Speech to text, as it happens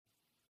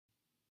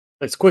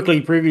Let's quickly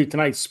preview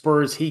tonight's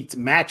Spurs Heat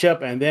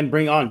matchup and then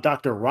bring on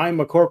Dr. Ryan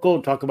McCorkle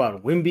and talk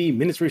about Wemby,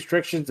 minutes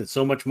restrictions, and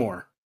so much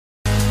more.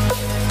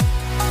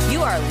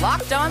 You are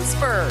Locked On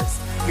Spurs,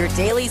 your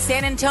daily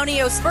San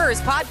Antonio Spurs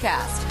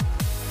podcast.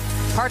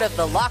 Part of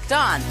the Locked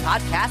On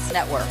Podcast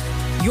Network,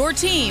 your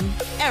team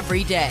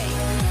every day.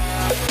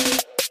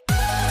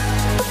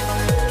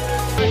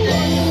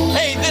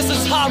 Hey, this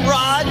is Hot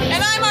Rod.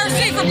 And I'm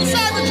RC from the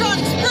Cybertron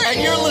Springs.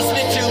 And you're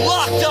listening to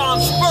Locked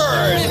On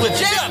Spurs with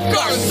Jeff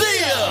Garcia.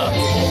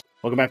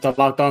 Welcome back to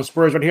Locked On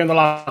Spurs right here on the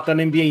Locked On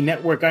NBA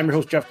Network. I'm your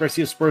host, Jeff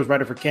Garcia, Spurs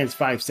writer for Ken's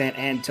 5 San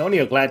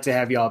Antonio. Glad to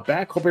have y'all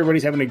back. Hope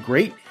everybody's having a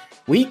great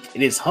week.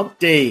 It is hump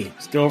day.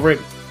 Let's get over it,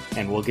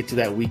 and we'll get to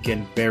that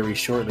weekend very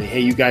shortly. Hey,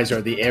 you guys are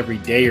the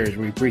everydayers.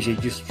 We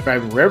appreciate you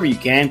subscribing wherever you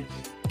can.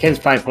 Ken's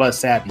 5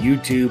 Plus app,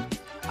 YouTube,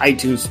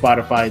 iTunes,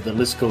 Spotify, the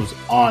list goes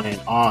on and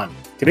on.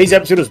 Today's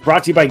episode is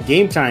brought to you by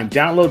Game Time.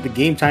 Download the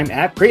Game Time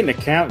app, create an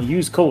account, and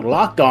use code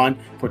LOCKEDON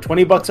for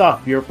 $20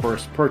 off your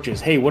first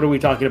purchase. Hey, what are we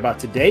talking about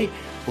today?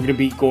 We're going to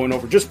be going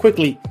over just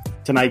quickly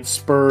tonight's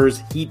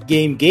Spurs Heat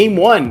game, game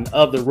one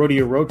of the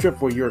Rodeo Road Trip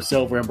for your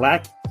silver and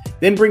black.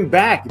 Then bring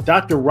back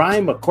Dr.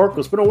 Ryan McCorkle.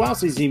 It's been a while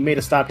since he made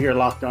a stop here at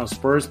Locked On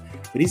Spurs,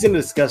 but he's going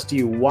to discuss to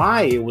you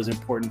why it was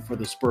important for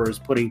the Spurs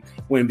putting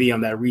Wemby on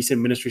that recent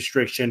minutes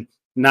restriction,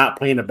 not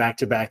playing a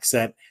back-to-back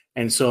set,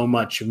 and so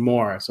much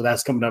more. So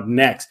that's coming up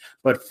next.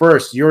 But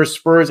first, your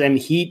Spurs and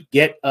Heat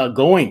get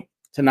going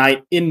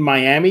tonight in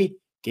Miami.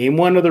 Game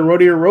one of the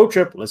Rodeo Road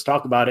Trip. Let's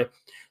talk about it.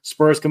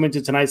 Spurs come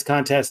into tonight's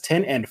contest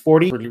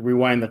 10-40.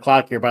 Rewind the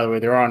clock here, by the way.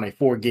 They're on a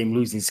 4-game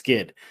losing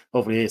skid.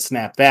 Hopefully they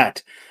snap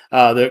that.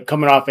 They're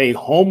coming off a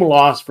home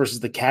loss versus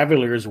the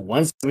Cavaliers,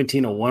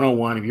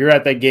 117-101. If you're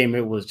at that game,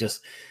 it was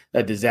just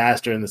a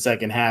disaster in the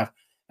second half.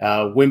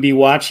 Wemby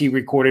watch, he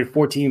recorded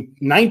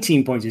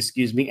 19 points,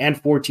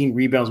 and 14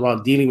 rebounds while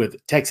dealing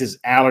with Texas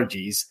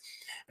allergies.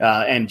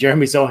 And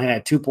Jeremy Sohan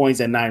had 2 points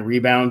and 9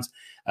 rebounds.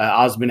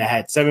 Osman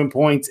had 7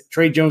 points.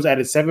 Trey Jones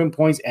added 7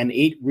 points and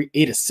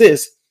 8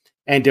 assists.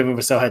 And Devin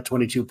Vassell had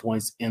 22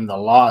 points in the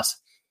loss.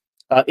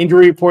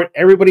 Injury report,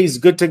 everybody's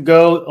good to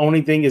go.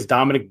 Only thing is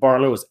Dominic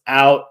Barlow is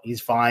out.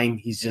 He's fine.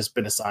 He's just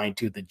been assigned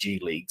to the G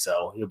League,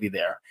 so he'll be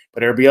there.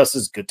 But everybody else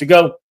is good to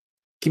go.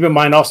 Keep in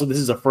mind also, this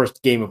is the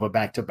first game of a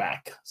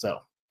back-to-back, so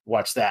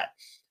watch that.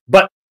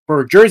 But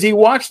for Jersey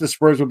Watch, the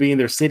Spurs will be in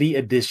their City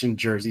Edition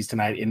jerseys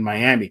tonight in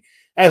Miami.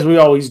 As we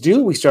always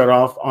do, we start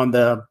off on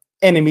the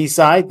enemy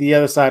side, the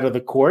other side of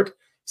the court,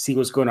 see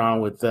what's going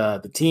on with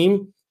the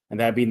team, and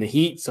that being the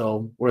Heat.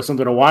 So what are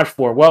something to watch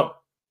for?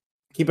 Well,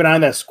 keep an eye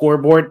on that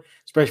scoreboard,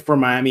 especially for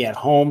Miami at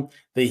home.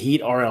 The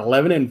Heat are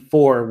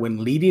 11-4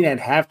 when leading at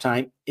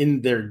halftime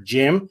in their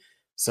gym.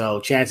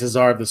 So chances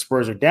are if the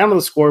Spurs are down on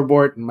the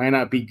scoreboard, it might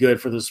not be good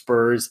for the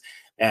Spurs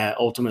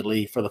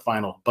ultimately for the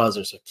final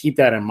buzzer. So keep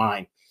that in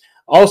mind.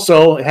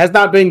 Also, it has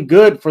not been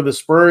good for the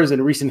Spurs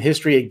in recent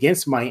history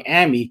against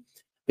Miami.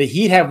 The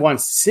Heat have won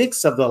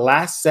 6 of the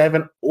last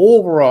 7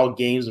 overall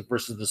games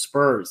versus the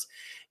Spurs.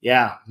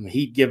 Yeah, the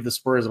Heat give the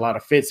Spurs a lot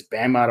of fits.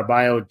 Bam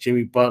Adebayo,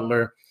 Jimmy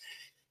Butler.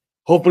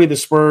 Hopefully the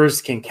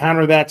Spurs can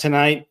counter that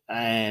tonight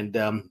and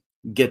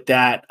get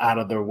that out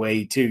of their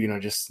way too.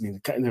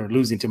 They're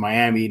losing to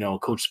Miami.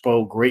 Coach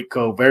Spo, great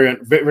coach, very,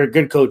 very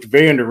good coach,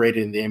 very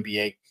underrated in the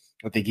NBA.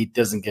 I think he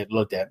doesn't get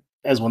looked at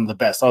as one of the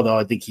best, although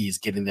I think he's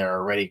getting there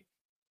already.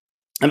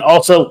 And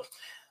also,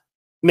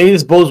 maybe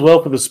this bodes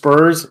well for the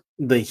Spurs.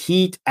 The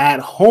Heat at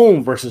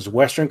home versus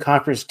Western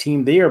Conference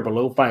team, they are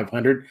below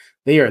 500.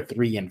 They are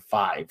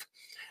 3-5.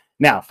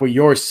 Now, for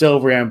your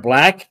silver and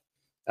black,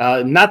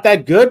 not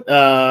that good.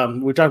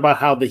 We're talking about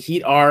how the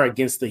Heat are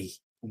against the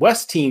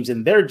West teams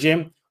in their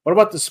gym. What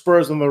about the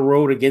Spurs on the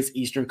road against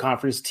Eastern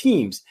Conference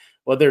teams?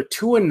 Well, they're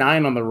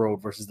 2-9 on the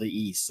road versus the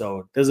East, so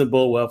it doesn't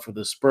bode well for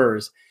the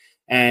Spurs.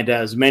 And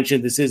as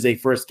mentioned, this is a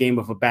first game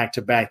of a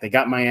back-to-back. They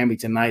got Miami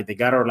tonight. They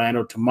got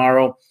Orlando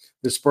tomorrow.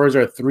 The Spurs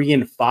are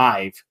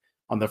 3-5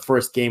 on the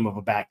first game of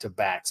a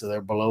back-to-back, so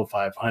they're below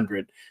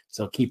 500.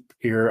 So keep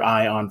your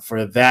eye on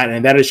for that.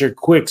 And that is your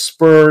quick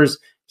Spurs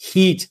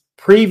Heat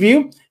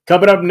preview.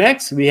 Coming up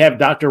next, we have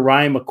Dr.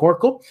 Ryan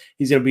McCorkle.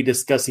 He's going to be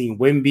discussing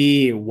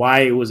Wemby,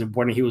 why it was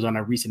important he was on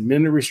a recent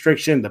minute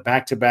restriction, the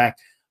back-to-back,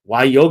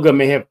 why yoga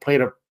may have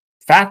played a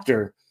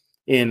factor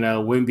in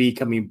Wemby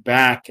coming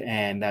back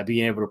and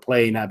being able to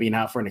play, not being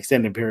out for an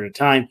extended period of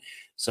time.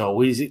 So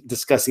we're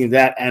discussing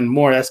that and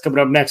more. That's coming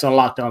up next on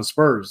Locked On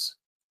Spurs.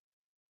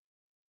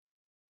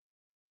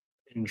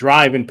 And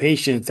drive and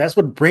patience, that's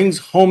what brings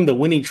home the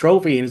winning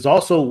trophy and is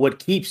also what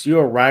keeps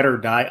your ride or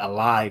die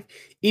alive.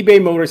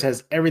 eBay Motors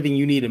has everything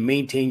you need to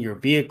maintain your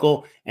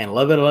vehicle and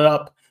level it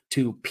up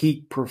to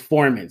peak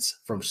performance,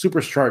 from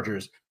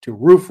superchargers to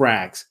roof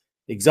racks,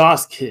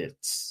 exhaust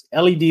kits,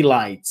 LED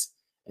lights,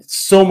 and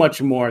so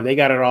much more. They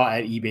got it all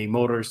at eBay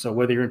Motors. So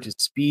whether you're into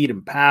speed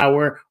and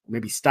power, or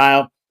maybe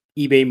style,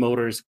 eBay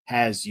Motors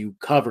has you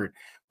covered.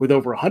 With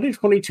over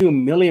 122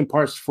 million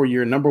parts for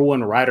your number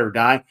one ride or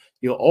die,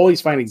 you'll always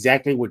find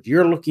exactly what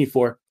you're looking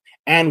for.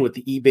 And with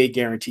the eBay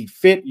Guaranteed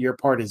Fit, your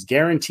part is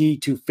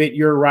guaranteed to fit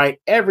your ride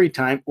every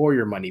time or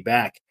your money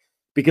back.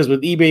 Because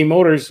with eBay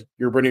Motors,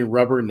 you're burning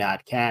rubber,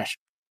 not cash.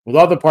 With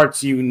all the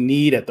parts you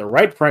need at the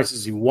right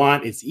prices you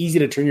want, it's easy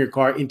to turn your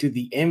car into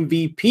the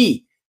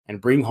MVP and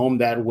bring home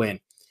that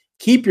win.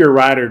 Keep your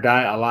ride or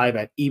die alive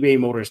at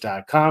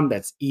ebaymotors.com.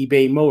 That's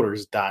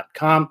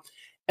ebaymotors.com.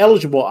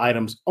 Eligible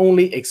items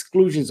only,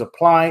 exclusions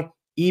apply.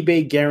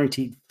 eBay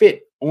guaranteed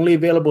fit, only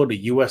available to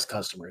U.S.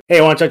 customers. Hey,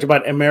 I want to talk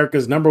about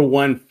America's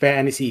 #1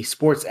 fantasy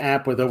sports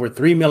app with over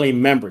 3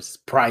 million members,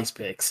 Prize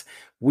Picks.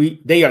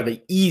 They are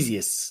the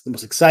easiest, the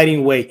most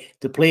exciting way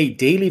to play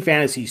daily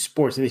fantasy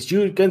sports. And it's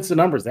you against the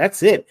numbers.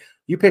 That's it.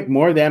 You pick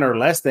more than or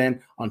less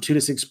than on 2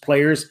 to 6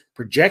 players'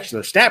 projections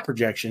or stat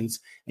projections,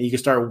 and you can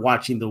start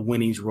watching the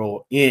winnings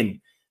roll in.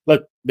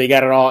 Look, they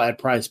got it all at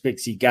Prize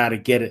Picks. You got to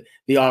get it.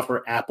 They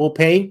offer Apple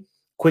Pay,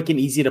 quick and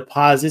easy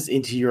deposits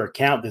into your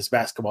account this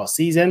basketball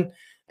season.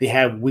 They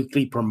have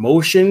weekly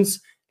promotions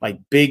like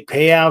big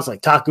payouts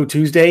like Taco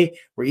Tuesday,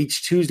 where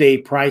each Tuesday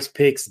Prize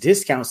Picks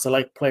discounts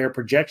select player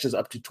projections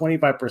up to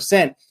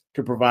 25%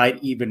 to provide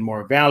even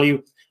more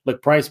value.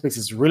 Look, Prize Picks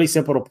is really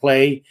simple to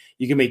play.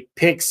 You can make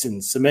picks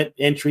and submit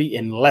entry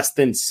in less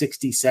than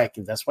 60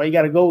 seconds. That's why you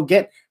got to go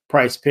get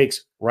Prize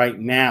Picks right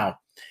now.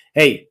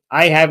 Hey,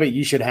 I have it.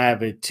 You should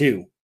have it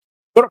too.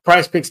 Go to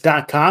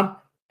prizepicks.com.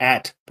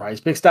 At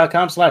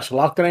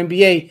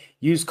prizepicks.com/LockedOnNBA,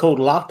 use code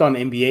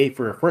LockedOnNBA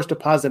for your first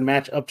deposit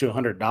match up to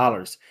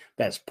 $100.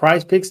 That's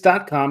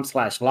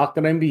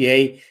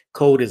prizepicks.com/LockedOnNBA.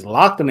 Code is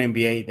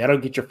LockedOnNBA. That'll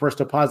get your first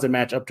deposit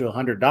match up to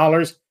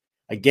 $100.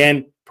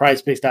 Again,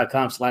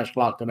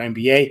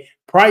 prizepicks.com/LockedOnNBA.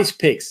 Prize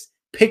Picks.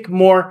 Pick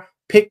more,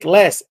 pick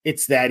less.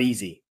 It's that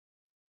easy.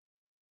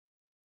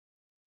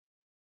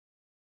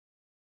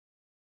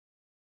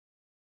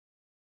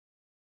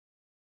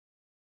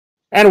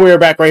 And we're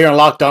back right here on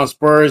Locked On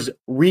Spurs,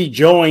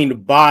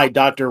 rejoined by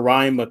Dr.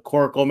 Ryan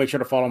McCorkle. Make sure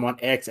to follow him on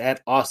X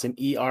at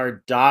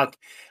AustinERDoc.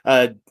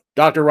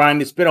 Dr.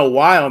 Ryan, it's been a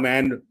while,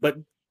 man, but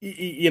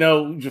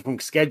just from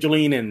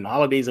scheduling and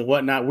holidays and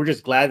whatnot, we're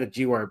just glad that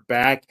you are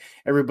back.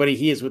 Everybody,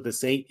 he is with the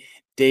St.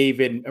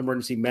 David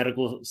Emergency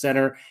Medical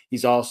Center.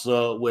 He's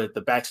also with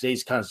the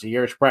Backstage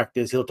Concierge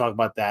Practice. He'll talk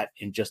about that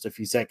in just a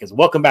few seconds.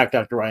 Welcome back,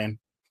 Dr. Ryan.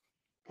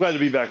 Glad to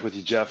be back with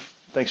you, Jeff.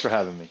 Thanks for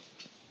having me.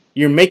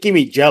 You're making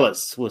me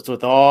jealous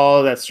with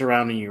all that's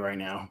surrounding you right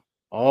now.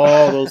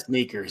 All those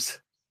sneakers.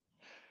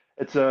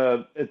 It's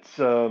the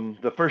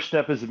first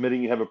step is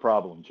admitting you have a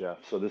problem, Jeff.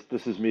 So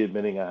this is me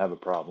admitting I have a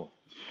problem.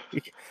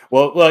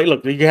 Well,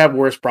 look, you have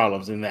worse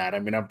problems than that. I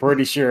mean, I'm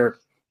pretty sure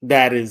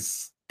that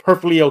is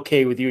perfectly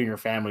okay with you and your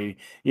family,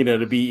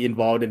 to be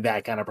involved in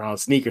that kind of problem.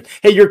 Sneakers.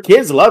 Hey, your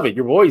kids love it.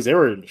 Your boys, they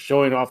were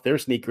showing off their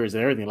sneakers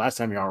and everything last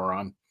time y'all were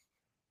on.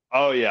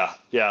 Oh yeah.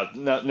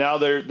 Now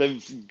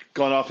they've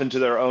gone off into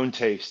their own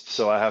taste,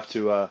 so I have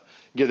to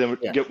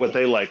get what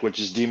they like, which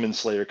is Demon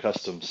Slayer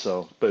customs.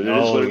 So, but it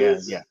is what it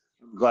is. Yeah.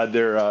 I'm glad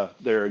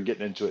they're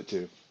getting into it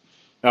too.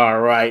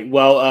 All right.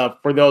 Well,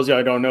 for those of you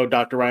who don't know,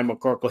 Dr. Ryan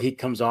McCorkle, he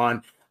comes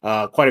on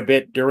quite a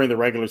bit during the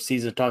regular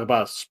season to talk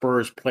about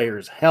Spurs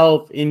players'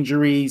 health,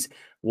 injuries,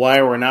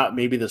 why or not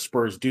maybe the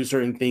Spurs do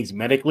certain things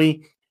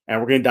medically, and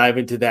we're going to dive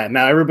into that.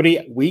 Now,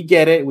 everybody, we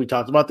get it. We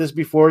talked about this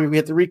before we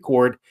hit the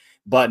record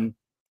button.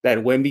 That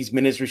Wemby's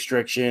minutes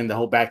restriction, the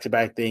whole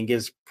back-to-back thing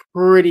is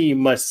pretty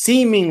much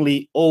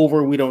seemingly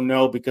over. We don't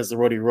know because the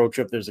road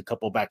trip, there's a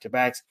couple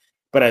back-to-backs.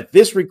 But at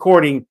this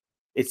recording,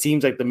 it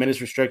seems like the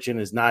minutes restriction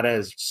is not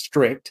as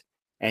strict,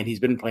 and he's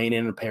been playing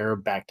in a pair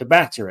of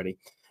back-to-backs already.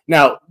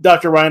 Now,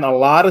 Dr. Ryan, a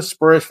lot of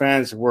Spurs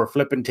fans were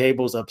flipping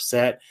tables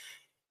upset.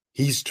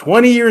 He's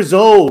 20 years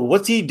old.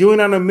 What's he doing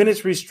on a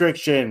minutes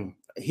restriction?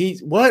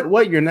 He's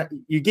what?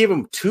 You gave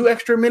him 2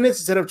 extra minutes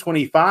instead of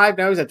 25.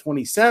 Now he's at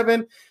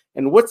 27.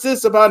 And what's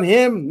this about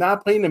him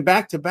not playing in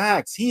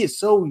back-to-backs? He is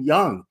so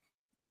young.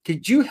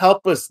 Could you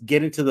help us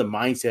get into the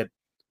mindset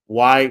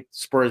why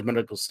Spurs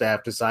medical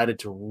staff decided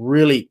to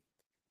really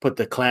put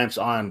the clamps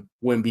on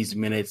Wemby's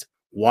minutes?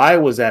 Why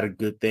was that a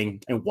good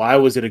thing? And why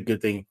was it a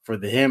good thing for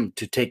him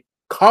to take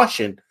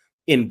caution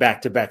in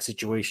back-to-back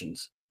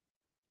situations?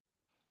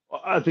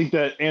 Well, I think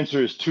that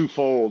answer is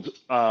twofold.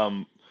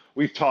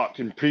 We've talked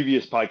in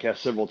previous podcasts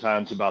several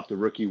times about the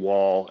rookie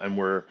wall, and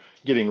we're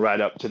getting right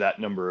up to that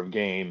number of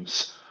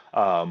games.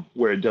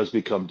 Where it does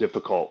become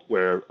difficult,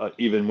 where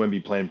even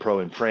Wemby playing pro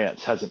in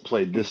France hasn't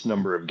played this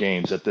number of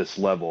games at this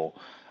level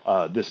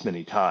this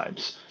many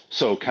times.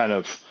 So kind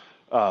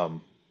of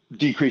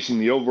decreasing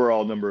the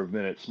overall number of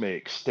minutes may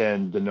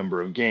extend the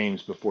number of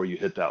games before you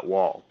hit that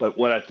wall. But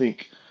what I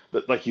think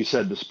that, like you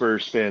said, the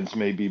Spurs fans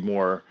may be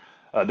more,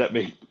 that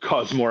may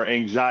cause more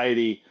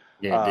anxiety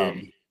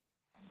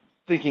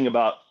thinking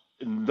about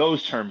in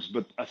those terms.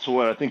 But so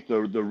what I think the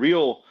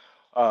real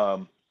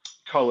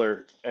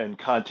color and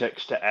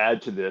context to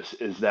add to this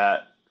is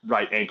that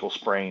right ankle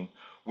sprain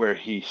where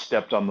he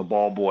stepped on the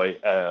ball boy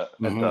at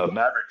the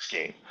Mavericks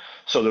game.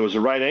 So there was a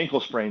right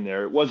ankle sprain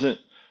there. It wasn't,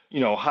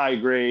 high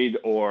grade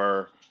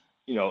or,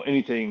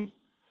 anything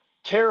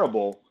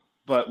terrible,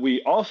 but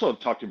we also have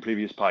talked in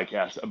previous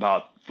podcasts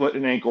about foot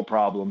and ankle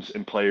problems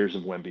in players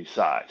of Wemby's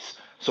size.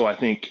 So I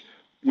think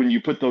when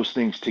you put those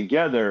things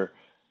together,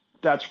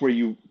 that's where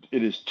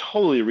it is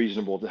totally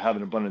reasonable to have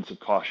an abundance of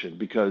caution,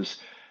 because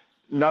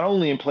not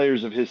only in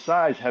players of his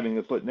size having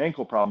the foot and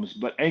ankle problems,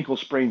 but ankle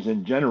sprains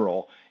in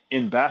general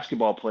in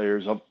basketball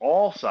players of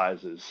all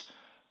sizes.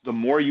 The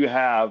more you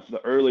have,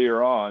 the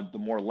earlier on, the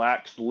more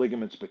lax the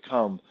ligaments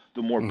become,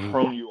 the more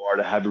prone you are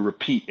to have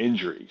repeat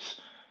injuries.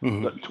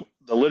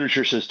 The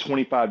literature says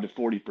 25 to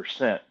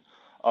 40%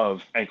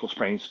 of ankle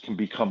sprains can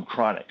become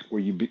chronic,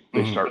 where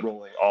they start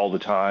rolling all the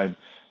time.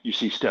 You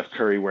see Steph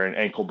Curry wearing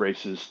ankle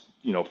braces,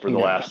 for the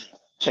last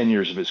 10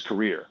 years of his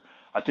career.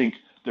 I think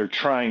they're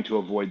trying to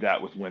avoid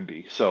that with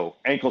Wemby. So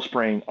ankle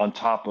sprain on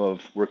top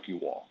of rookie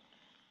wall.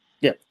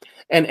 Yeah.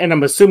 And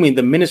I'm assuming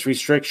the minutes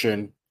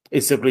restriction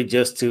is simply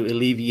just to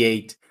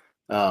alleviate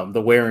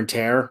the wear and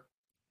tear.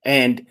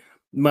 And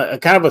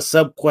kind of a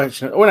sub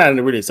question, or not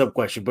really a sub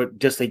question, but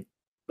just an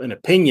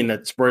opinion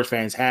that Spurs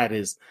fans had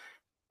is,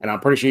 and I'm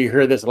pretty sure you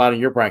hear this a lot in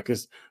your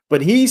practice,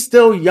 but he's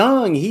still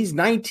young. He's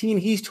 19.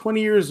 He's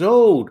 20 years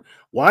old.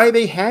 Why are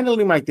they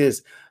handling him like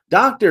this?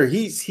 Doctor,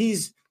 he's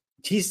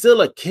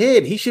still a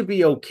kid. He should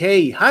be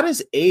okay. How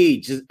does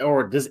age,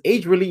 or does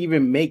age really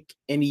even make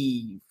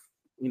any,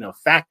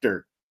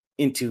 factor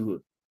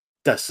into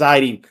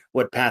deciding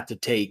what path to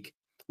take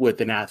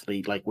with an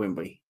athlete like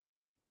Wemby?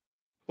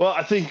 Well,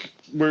 I think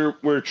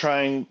we're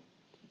trying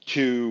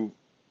to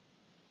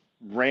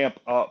ramp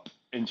up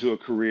into a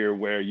career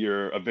where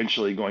you're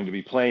eventually going to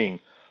be playing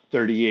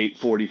 38,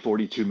 40,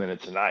 42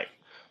 minutes a night.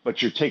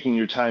 But you're taking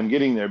your time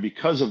getting there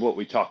because of what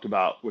we talked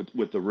about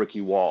with the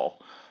rookie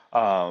wall.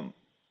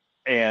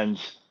 And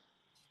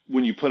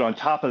when you put on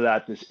top of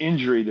that this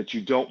injury that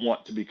you don't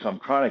want to become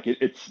chronic,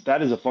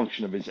 that is a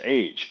function of his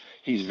age.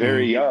 He's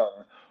very young.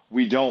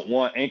 We don't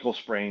want ankle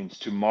sprains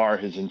to mar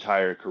his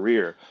entire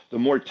career. The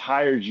more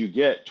tired you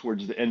get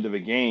towards the end of a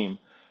game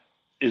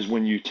is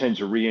when you tend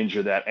to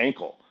re-injure that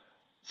ankle.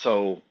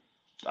 So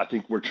I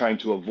think we're trying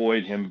to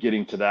avoid him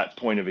getting to that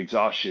point of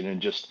exhaustion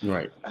and just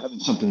having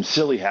something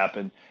silly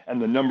happen.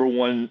 And the number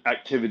one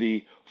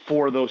activity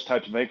for those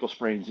types of ankle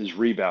sprains is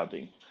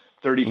rebounding.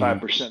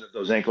 35% of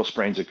those ankle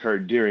sprains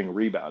occurred during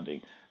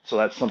rebounding. So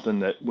that's something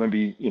that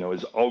Wemby,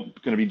 is going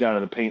to be down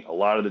in the paint a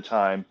lot of the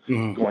time,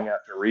 going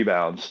after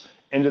rebounds.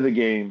 End of the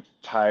game,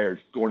 tired,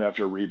 going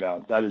after a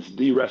rebound. That is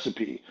the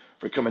recipe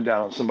for coming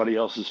down on somebody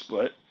else's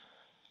foot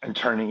and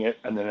turning it,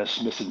 and then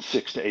it's missing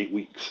 6 to 8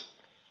 weeks.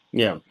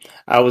 Yeah.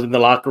 I was in the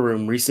locker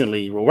room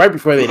recently, right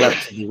before they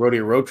left the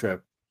rodeo road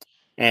trip,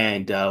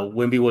 and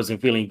Wemby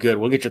wasn't feeling good.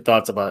 We'll get your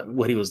thoughts about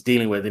what he was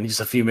dealing with in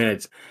just a few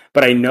minutes.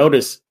 But I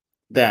noticed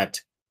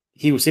that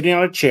he was sitting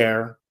on a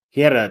chair.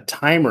 He had a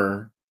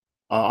timer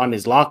on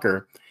his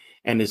locker,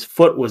 and his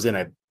foot was in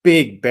a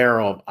big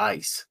barrel of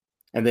ice.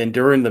 And then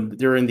during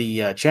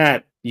the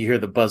chat, you hear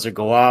the buzzer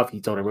go off. He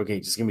told him,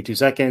 "Okay, just give me 2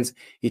 seconds."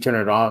 He turned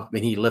it off.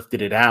 Then he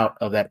lifted it out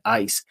of that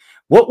ice.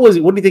 What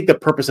do you think the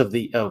purpose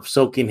of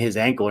soaking his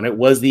ankle? And it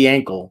was the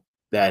ankle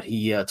that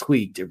he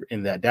tweaked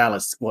in that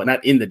Dallas. Well,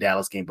 not in the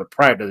Dallas game, but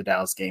prior to the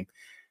Dallas game.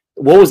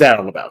 What was that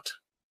all about?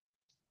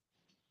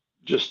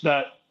 Just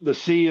the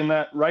C in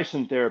that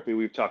ricin therapy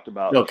we've talked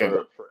about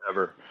for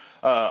forever.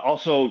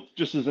 Also,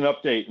 just as an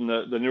update in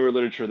the newer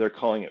literature, they're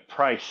calling it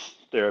price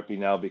therapy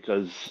now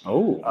because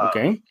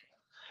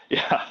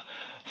yeah.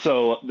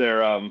 So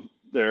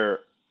they're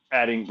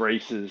adding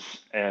braces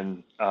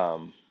and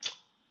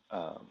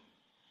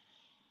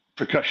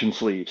percussion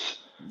sleeves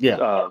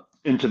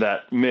into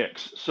that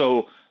mix.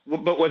 So,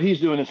 but what he's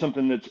doing is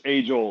something that's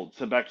age old.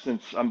 So back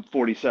since I'm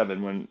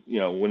 47,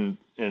 when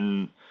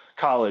in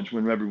college,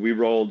 whenever we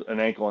rolled an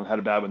ankle and had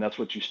a bad one, that's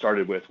what you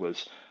started with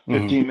was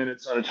 15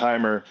 minutes on a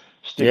timer,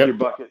 stick your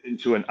bucket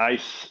into an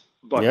ice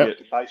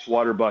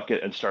water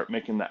bucket, and start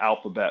making the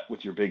alphabet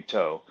with your big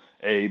toe,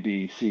 A,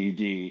 B, C,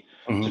 D,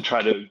 to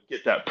try to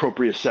get that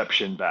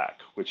proprioception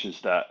back, which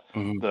is that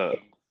the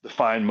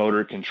fine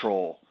motor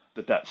control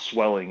that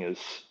swelling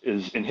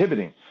is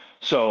inhibiting.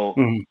 So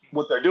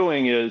what they're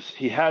doing is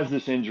he has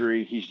this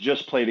injury. He's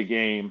just played a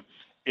game.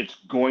 It's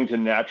going to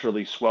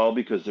naturally swell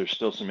because there's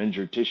still some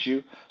injured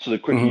tissue. So the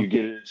quicker you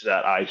get it into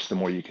that ice, the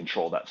more you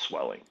control that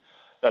swelling.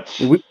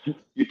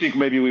 You think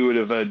maybe we would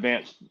have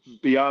advanced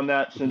beyond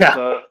that since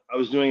I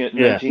was doing it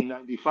in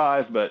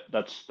 1995, but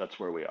that's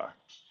where we are.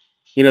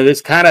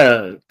 This kind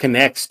of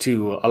connects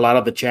to a lot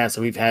of the chats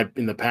that we've had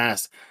in the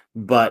past,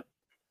 but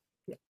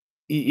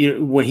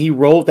when he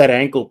rolled that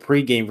ankle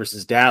pregame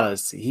versus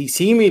Dallas, he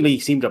seemingly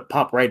seemed to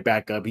pop right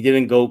back up. He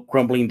didn't go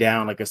crumbling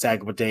down like a sack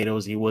of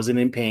potatoes. He wasn't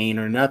in pain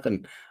or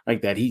nothing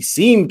like that. He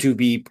seemed to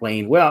be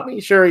playing well. I mean,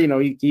 sure,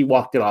 he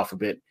walked it off a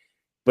bit,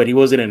 but he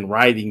wasn't in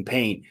writhing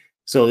pain.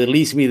 So it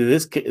leads me to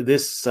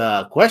this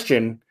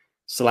question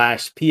 /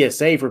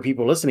 PSA for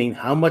people listening.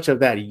 How much of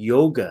that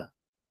yoga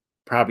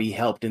probably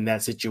helped in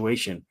that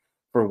situation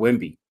for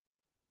Wemby?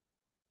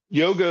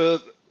 Yoga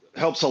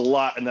helps a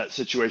lot in that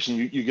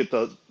situation.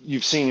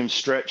 You've seen him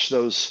stretch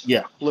those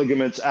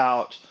ligaments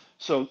out,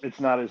 so it's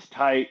not as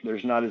tight.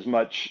 There's not as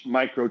much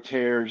micro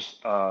tears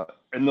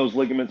in those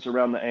ligaments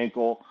around the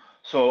ankle.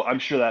 So I'm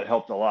sure that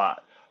helped a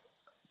lot.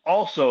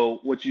 Also,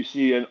 what you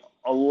see in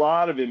a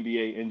lot of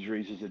NBA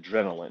injuries is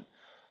adrenaline.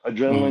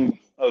 Adrenaline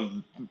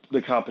of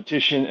the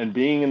competition and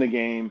being in the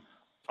game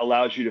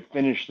allows you to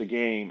finish the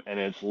game, and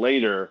it's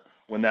later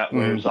when that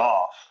wears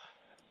off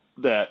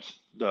that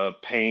the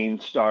pain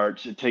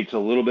starts. It takes a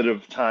little bit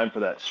of time for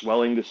that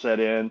swelling to set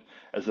in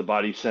as the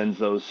body sends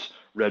those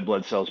red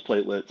blood cells,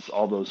 platelets,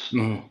 all those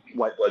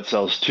white blood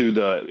cells to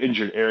the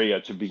injured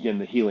area to begin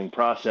the healing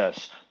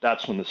process.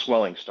 That's when the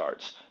swelling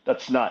starts.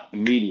 That's not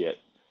immediate.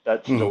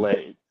 That's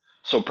delayed.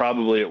 So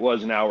probably it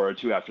was an hour or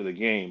two after the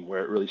game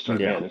where it really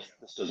started, man,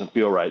 this doesn't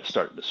feel right,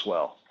 starting to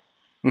swell.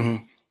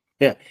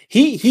 Yeah,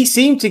 he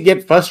seemed to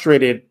get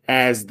frustrated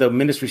as the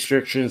minutes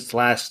restrictions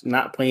 /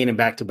 not playing in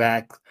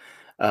back-to-back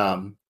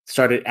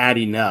started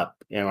adding up.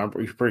 I'm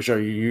pretty sure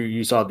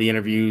you saw the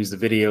interviews, the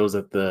videos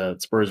that the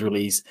Spurs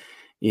release.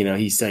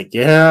 He's like,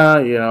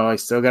 I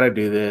still got to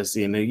do this.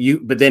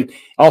 But then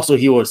also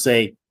he will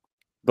say,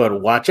 but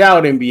watch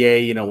out,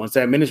 NBA. Once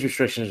that minutes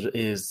restriction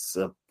is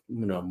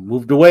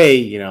moved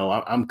away,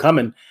 I'm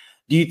coming.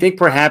 Do you think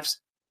perhaps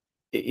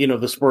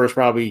the Spurs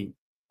probably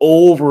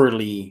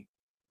overly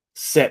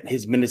set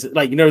his minutes,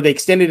 they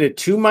extended it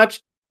too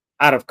much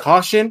out of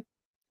caution,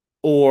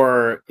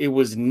 or it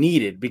was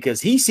needed because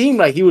he seemed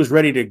like he was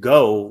ready to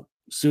go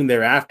soon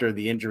thereafter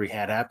the injury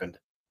had happened?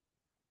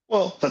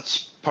 Well,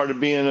 that's part of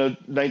being a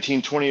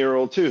 19,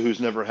 20-year-old too, who's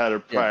never had a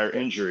prior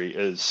injury,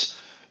 is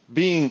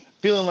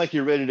feeling like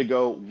you're ready to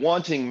go,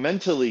 wanting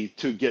mentally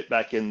to get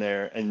back in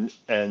there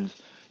and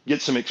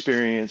get some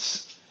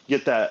experience,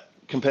 get that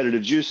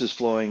competitive juices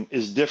flowing,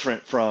 is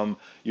different from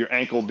your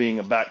ankle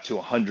being back to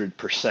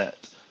 100%.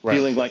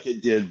 Feeling like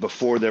it did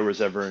before there was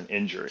ever an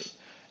injury.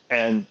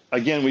 And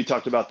again, we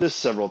talked about this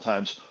several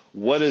times.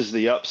 What is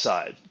the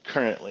upside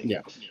currently?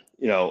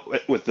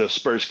 With the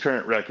Spurs'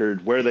 current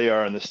record, where they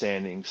are in the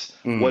standings,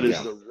 what is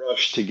the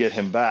rush to get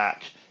him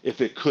back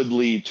if it could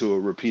lead to a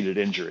repeated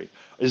injury?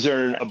 Is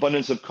there an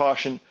abundance of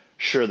caution?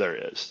 Sure there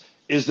is.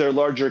 Is there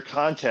larger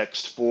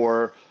context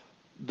for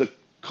the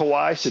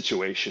Kawhi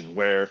situation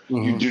where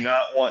you do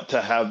not want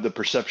to have the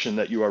perception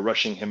that you are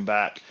rushing him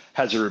back,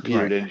 has a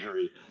repeated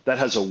injury? That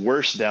has a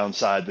worse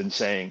downside than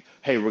saying,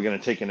 hey, we're going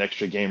to take an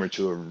extra game or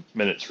two of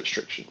minutes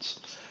restrictions.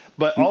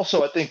 But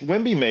also I think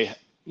Wemby may,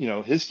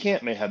 his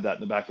camp may have that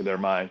in the back of their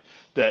mind,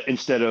 that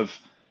instead of,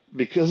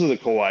 because of the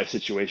Kawhi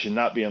situation,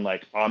 not being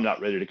like, oh, I'm not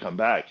ready to come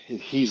back,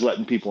 he's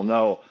letting people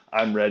know,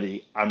 I'm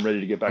ready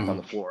to get back on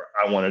the floor.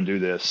 I want to do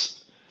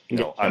this.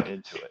 I'm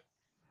into it.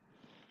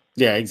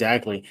 Yeah,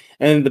 exactly.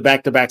 And the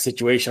back-to-back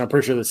situation, I'm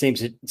pretty sure the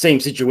same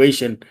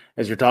situation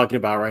as you're talking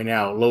about right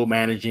now, low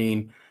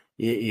managing,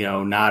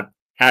 not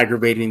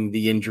aggravating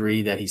the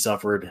injury that he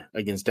suffered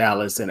against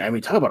Dallas. And I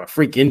mean, talk about a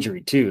freak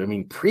injury too. I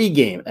mean,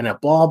 pregame and a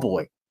ball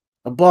boy,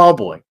 got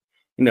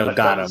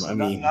him. I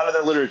mean, not in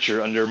the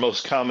literature under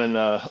most common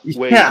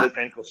ways that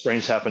ankle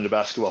sprains happen to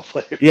basketball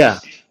players.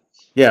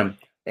 Yeah.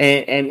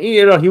 And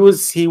he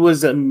was like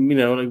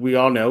we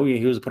all know,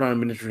 he was put on a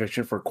minutes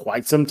restriction for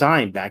quite some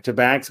time.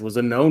 Back-to-backs was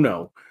a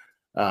no-no.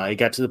 It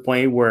got to the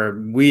point where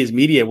we as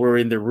media were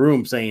in the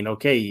room saying,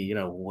 okay,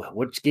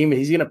 which game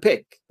he's going to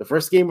pick, the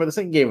first game or the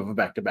second game of a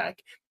back-to-back.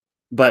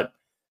 But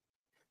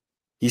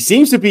he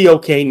seems to be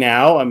okay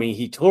now. I mean,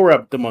 he tore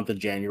up the month of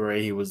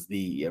January. He was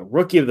the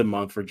rookie of the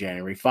month for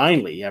January,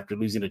 finally, after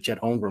losing to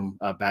Chet Holmgren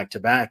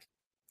back-to-back.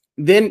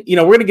 Then, we're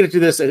going to get into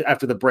this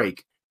after the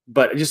break,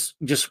 but just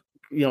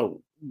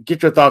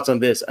get your thoughts on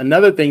this.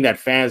 Another thing that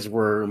fans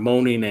were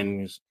moaning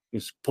and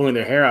just pulling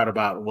their hair out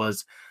about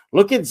was,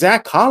 look at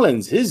Zach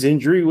Collins. His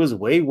injury was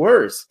way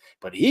worse,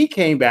 but he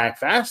came back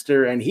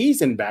faster and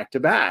he's in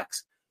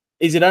back-to-backs.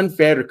 Is it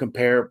unfair to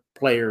compare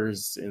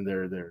players in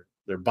their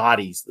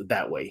bodies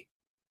that way?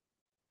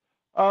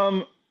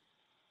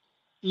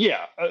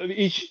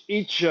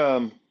 Each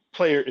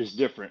player is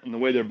different, and the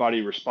way their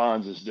body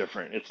responds is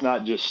different. It's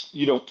not just,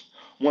 you don't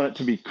want it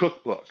to be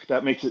cookbook.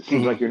 That makes it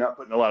seem like you're not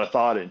putting a lot of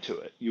thought into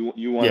it.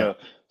 You want to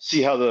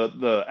see how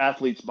the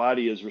athlete's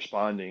body is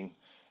responding,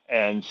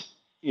 and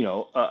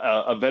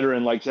a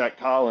veteran like Zach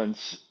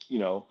Collins,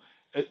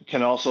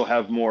 can also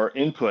have more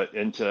input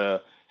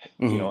into,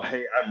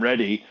 hey, I'm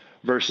ready,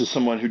 versus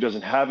someone who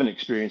doesn't have an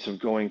experience of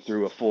going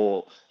through a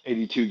full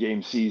 82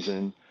 game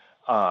season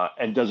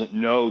and doesn't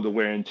know the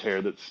wear and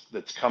tear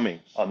that's coming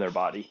on their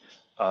body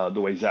the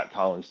way Zach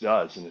Collins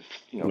does. And if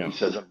he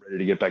says I'm ready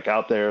to get back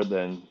out there,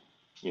 then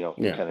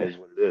it kind of is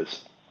what it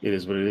is. It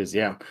is what it is.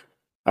 Yeah.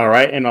 All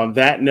right. And on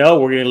that note,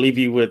 we're going to leave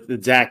you with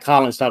the Zach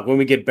Collins talk. When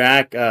we get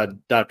back,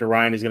 Dr.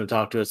 Ryan is going to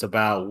talk to us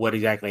about what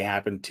exactly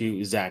happened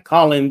to Zach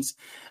Collins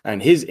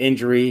and his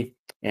injury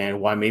and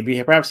why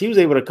perhaps he was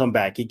able to come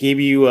back. He gave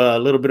you a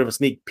little bit of a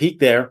sneak peek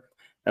there,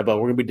 but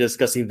we're going to be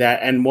discussing that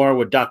and more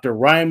with Dr.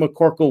 Ryan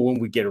McCorkle when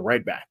we get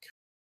right back.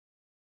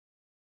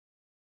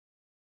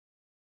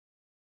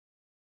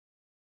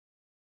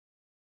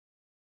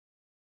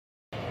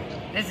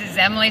 This is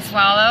Emily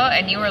Swallow,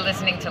 and you are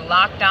listening to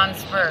Locked On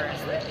Spurs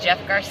with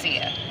Jeff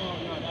Garcia.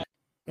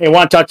 Hey, I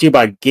want to talk to you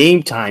about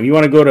Game Time. You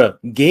want to go to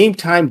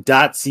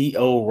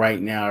gametime.co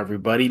right now,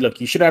 everybody. Look,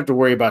 you shouldn't have to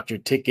worry about your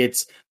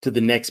tickets to the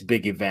next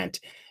big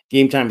event.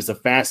 Game Time is the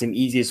fast and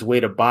easiest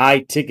way to buy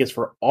tickets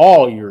for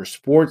all your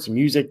sports,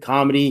 music,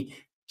 comedy,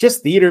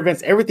 just theater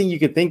events, everything you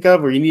can think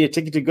of or you need a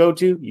ticket to go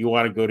to, you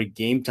want to go to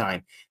Game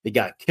Time. They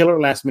got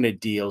killer last minute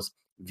deals,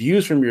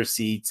 views from your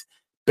seats,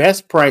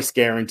 best price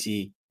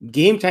guarantee.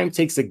 Game Time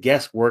takes the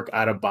guesswork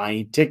out of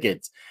buying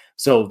tickets.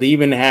 So they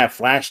even have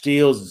flash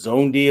deals,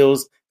 zone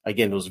deals.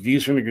 Again, those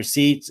views from your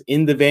seats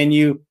in the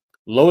venue,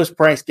 lowest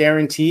price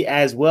guarantee,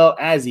 as well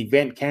as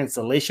event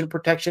cancellation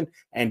protection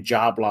and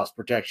job loss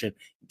protection.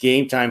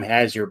 Game Time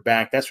has your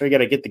back. That's why you got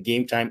to get the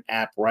Game Time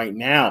app right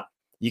now.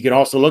 You can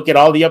also look at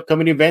all the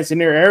upcoming events in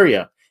your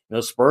area.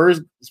 Spurs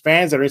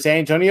fans that are in San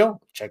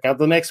Antonio, check out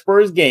the next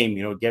Spurs game.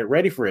 Get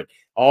ready for it.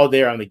 All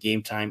there on the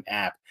Game Time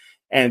app.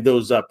 And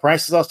those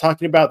prices I was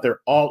talking about, they're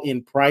all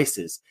in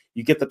prices.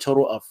 You get the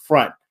total up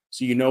front.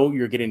 So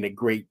you're getting a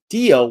great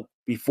deal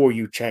before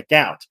you check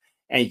out.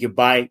 And you can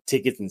buy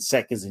tickets in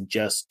seconds in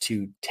just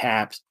 2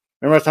 taps.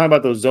 Remember I was talking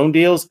about those zone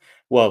deals?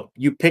 Well,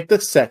 you pick the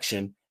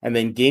section, and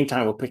then Game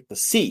Time will pick the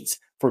seats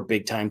for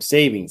big time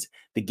savings.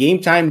 The Game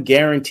Time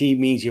guarantee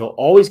means you'll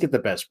always get the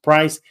best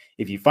price.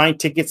 If you find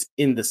tickets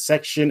in the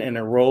section and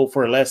a row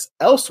for less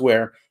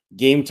elsewhere,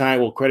 Game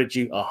Time will credit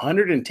you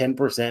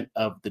 110%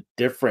 of the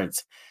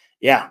difference.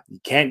 Yeah, you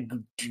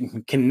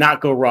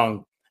cannot go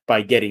wrong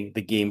by getting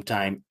the Game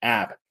Time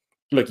app.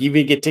 Look, you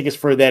even get tickets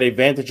for that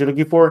event that you're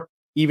looking for,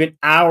 even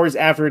hours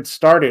after it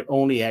started,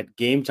 only at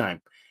Game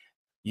Time.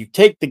 You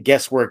take the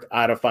guesswork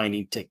out of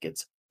finding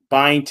tickets.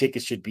 Buying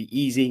tickets should be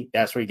easy.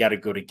 That's where you got to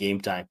go to Game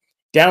Time.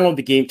 Download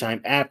the Game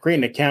Time app, create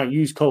an account,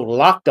 use code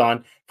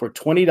LOCKEDON for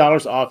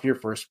 $20 off your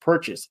first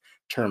purchase.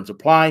 Terms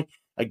apply.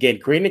 Again,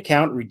 create an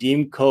account,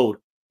 redeem code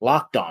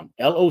LOCKEDON,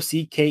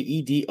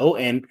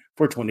 LOCKEDON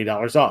for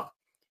 $20 off.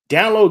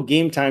 Download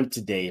Game Time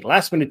today.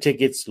 Last minute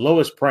tickets,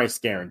 lowest price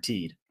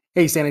guaranteed.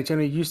 Hey, San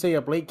Antonio, you stay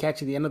up late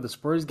catching the end of the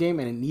Spurs game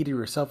and in need of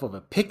yourself of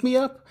a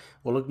pick-me-up?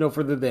 Well, look no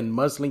further than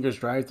Mudslingers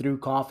Drive-Thru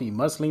Coffee.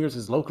 Mudslingers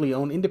is locally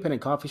owned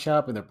independent coffee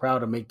shop, and they're proud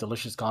to make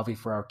delicious coffee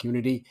for our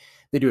community.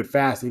 They do it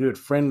fast, they do it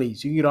friendly,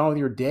 so you can get on with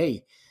your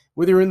day.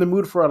 Whether you're in the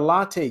mood for a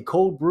latte,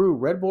 cold brew,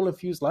 Red Bull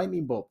infused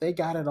lightning bolt, they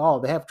got it all.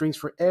 They have drinks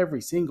for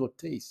every single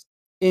taste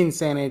in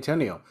San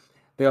Antonio.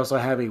 They also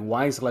have a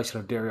wide selection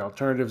of dairy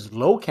alternatives,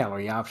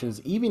 low-calorie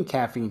options, even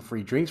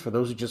caffeine-free drinks for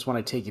those who just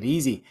want to take it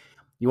easy.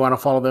 You want to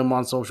follow them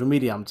on social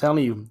media, I'm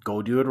telling you,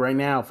 go do it right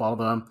now. Follow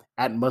them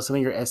at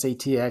Mudslinger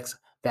SATX.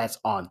 That's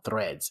on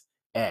Threads,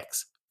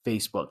 X,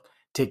 Facebook,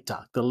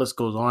 TikTok. The list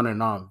goes on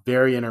and on.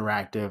 Very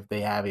interactive. They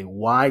have a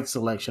wide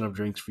selection of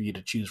drinks for you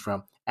to choose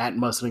from at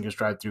Mudslingers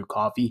Drive-Thru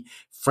Coffee.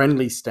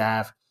 Friendly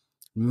staff,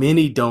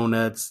 mini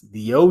donuts,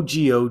 the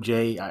OG,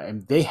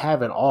 and they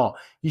have it all.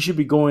 You should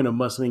be going to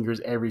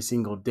Mudslingers every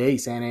single day,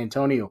 San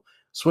Antonio.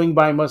 Swing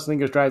by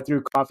Mudslingers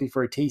Drive-Thru Coffee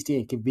for a tasty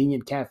and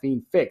convenient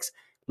caffeine fix.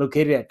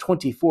 Located at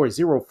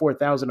 2404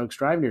 Thousand Oaks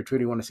Drive near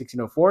 281 and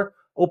 1604.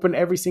 Open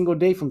every single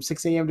day from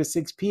 6 a.m. to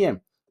 6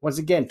 p.m. Once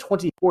again,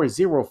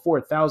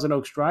 2404 Thousand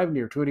Oaks Drive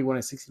near 281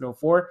 and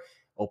 1604.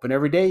 Open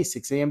every day,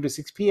 6 a.m. to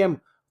 6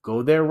 p.m.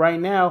 Go there right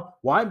now.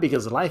 Why?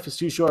 Because life is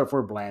too short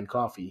for bland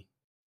coffee.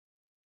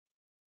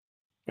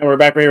 And we're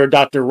back right here with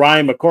Dr.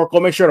 Ryan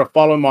McCorkle. Make sure to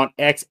follow him on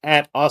X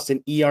at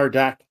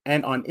AustinERDoc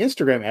and on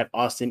Instagram at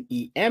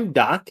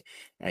AustinEMDoc.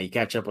 You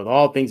catch up with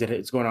all things that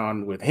is going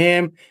on with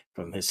him,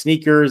 from his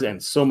sneakers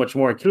and so much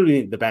more,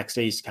 including the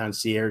backstage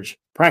concierge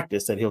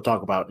practice that he'll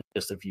talk about in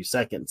just a few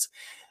seconds.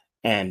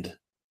 And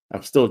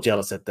I'm still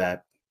jealous at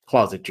that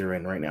closet you're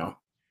in right now.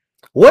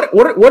 What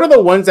are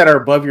the ones that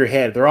are above your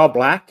head? They're all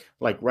black,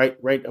 like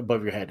right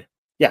above your head.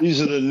 Yeah.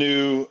 These are the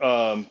new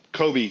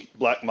Kobe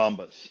Black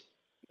Mambas.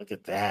 Look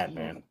at that,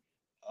 man.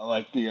 I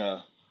like the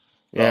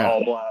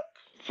all black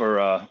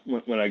for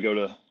when I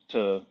go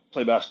to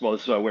play basketball.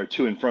 This is what I wear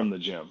to and from the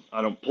gym.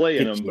 I don't play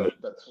in them, but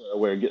that's what I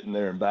wear getting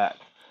there and back.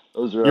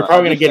 Those are. You're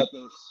probably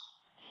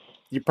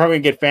gonna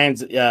get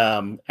fans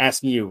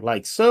asking you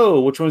like,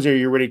 so which ones are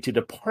you ready to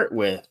depart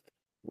with,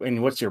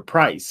 and what's your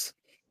price?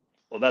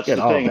 Well, that's the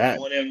thing.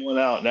 One in, one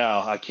out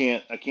now. I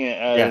can't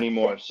add any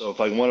more. So if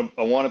I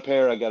want a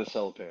pair, I got to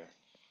sell a pair.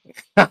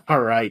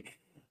 All right.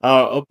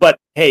 But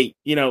hey,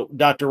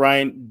 Dr.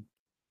 Ryan,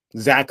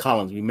 Zach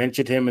Collins, we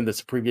mentioned him in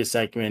this previous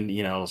segment,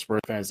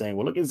 Spurs fans saying,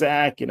 well, look at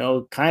Zach,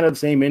 kind of the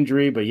same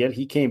injury, but yet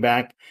he came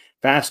back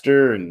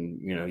faster and,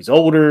 he's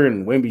older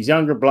and Wemby's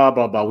younger, blah,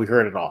 blah, blah. We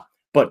heard it all.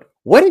 But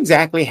what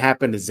exactly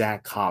happened to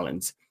Zach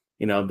Collins?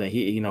 Then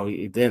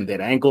that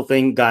ankle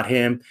thing got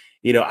him.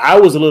 I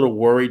was a little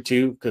worried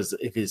too, because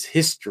of his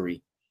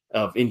history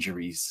of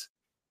injuries.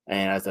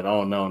 And I said,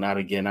 oh, no, not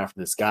again after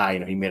this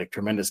guy. He made a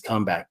tremendous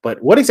comeback.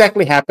 But what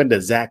exactly happened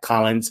to Zach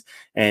Collins,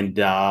 and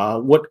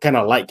what kind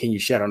of light can you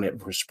shed on it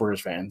for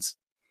Spurs fans?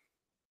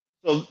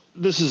 So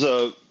this is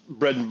a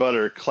bread and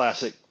butter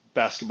classic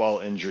basketball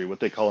injury, what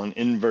they call an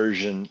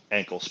inversion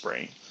ankle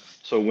sprain.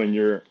 So when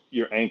your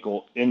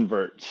ankle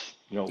inverts,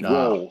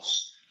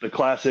 rolls. The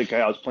classic,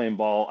 I was playing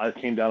ball, I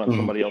came down on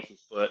somebody else's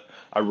foot,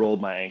 I rolled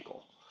my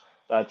ankle.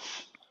 That's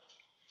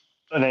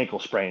an ankle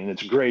sprain.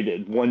 It's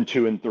graded 1,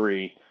 2, and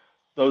 3.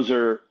 Those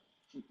are,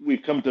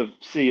 we've come to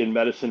see in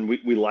medicine,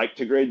 we like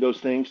to grade those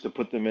things to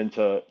put them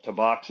into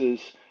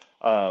boxes.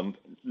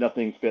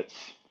 Nothing fits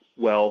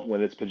well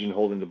when it's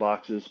pigeonholed into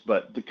boxes,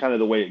 but the kind of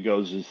the way it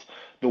goes is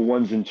the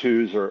 1s and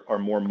 2s are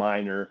more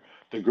minor.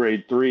 The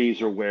grade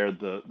 3s are where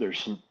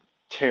there's some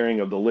tearing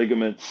of the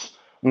ligaments,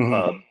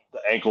 Mm-hmm. the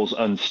ankle's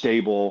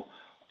unstable.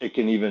 It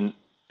can even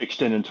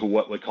extend into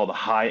what we call the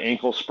high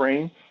ankle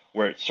sprain,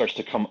 where it starts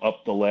to come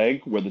up the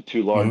leg, where the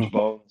two large Mm-hmm.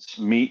 bones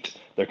meet.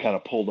 They're kind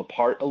of pulled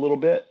apart a little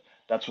bit.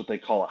 That's what they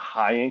call a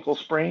high ankle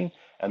sprain,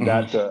 and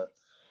Mm-hmm.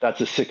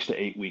 that's a 6 to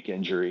 8 week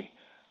injury.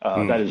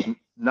 Mm-hmm. That is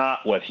not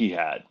what he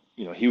had.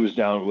 He was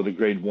down with a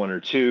grade 1 or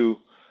 2.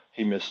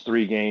 He missed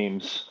 3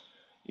 games,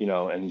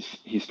 and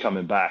he's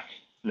coming back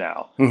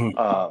now.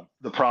 Mm-hmm.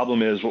 The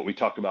problem is what we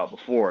talked about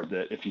before,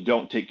 that if you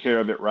don't take care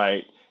of it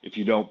right, if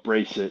you don't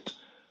brace it,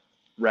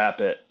 wrap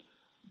it,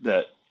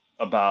 that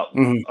about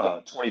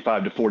Mm-hmm.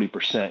 25 to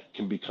 40%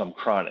 can become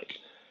chronic.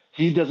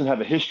 He doesn't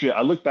have a history.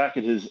 I look back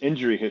at his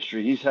injury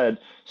history. He's had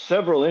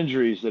several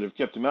injuries that have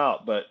kept him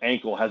out, but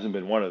ankle hasn't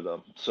been one of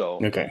them. So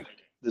Okay.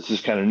 this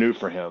is kind of new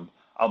for him.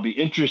 I'll be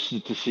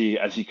interested to see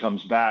as he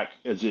comes back,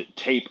 is it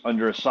tape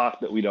under a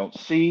sock that we don't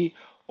see,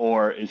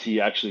 or is he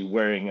actually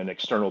wearing an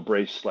external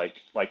brace like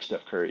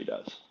Steph Curry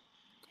does?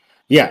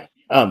 Yeah.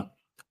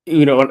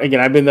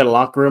 Again, I've been in the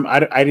locker room. I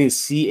didn't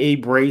see a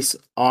brace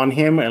on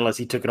him unless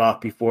he took it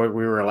off before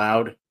we were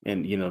allowed.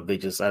 And, they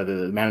just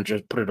either the manager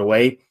put it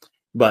away.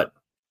 But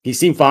he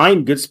seemed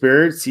fine, good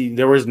spirits.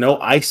 There was no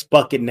ice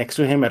bucket next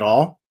to him at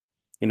all.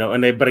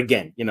 But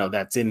again,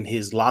 that's in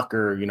his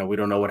locker. We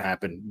don't know what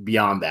happened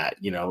beyond that,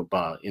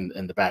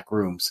 in the back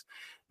rooms.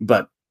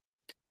 But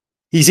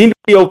he seemed to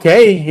be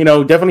okay.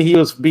 Definitely he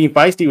was being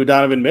feisty with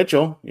Donovan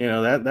Mitchell.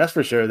 That's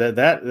for sure.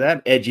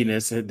 That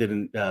edginess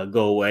didn't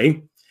go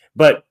away.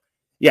 But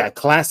yeah,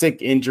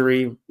 classic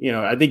injury.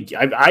 I think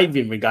I've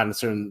even gotten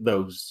certain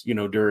those.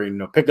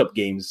 During pickup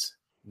games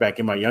back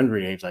in my younger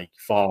age, like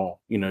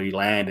fall. You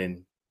land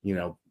and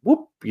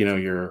whoop.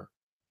 Your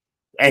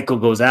ankle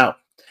goes out.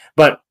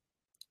 But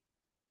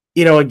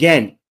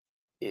again,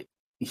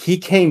 he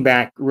came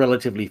back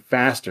relatively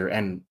faster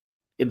and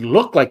it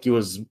looked like it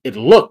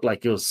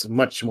was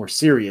much more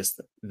serious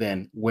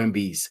than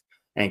Wemby's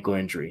ankle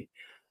injury.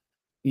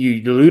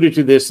 You alluded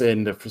to this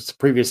in the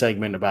previous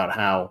segment about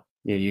how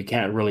you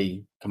can't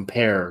really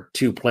compare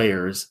two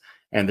players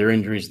and their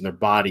injuries in their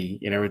body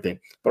and everything.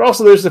 But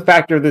also there's the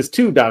factor of this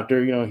too,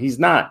 Doctor. He's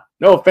not,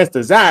 no offense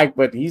to Zach,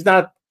 but he's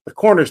not the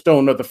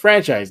cornerstone of the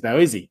franchise now,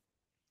 is he?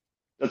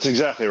 That's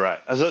exactly right.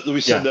 As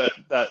we said, Yeah.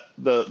 that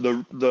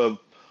the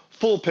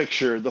full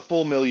picture, the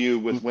full milieu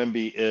with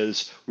Wemby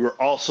is we're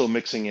also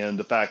mixing in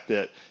the fact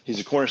that he's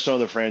a cornerstone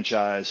of the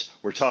franchise.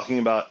 We're talking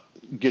about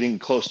getting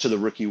close to the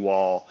rookie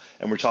wall,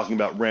 and we're talking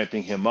about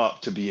ramping him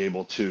up to be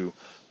able to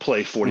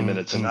play 40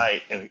 minutes a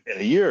night in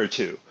a year or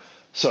two.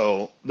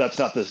 So that's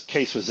not the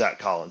case with Zach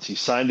Collins. He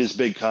signed his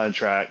big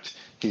contract.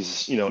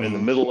 He's in the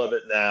middle of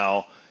it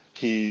now.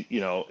 He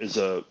is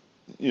a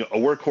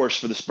workhorse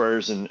for the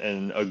Spurs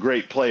and a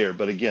great player,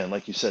 but again,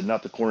 like you said,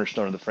 not the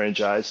cornerstone of the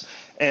franchise.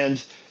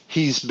 And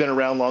he's been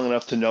around long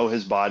enough to know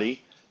his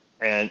body.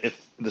 And if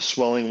the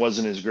swelling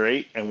wasn't as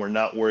great and we're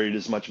not worried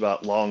as much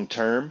about long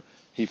term,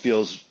 he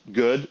feels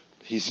good.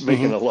 He's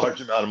making a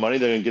large amount of money.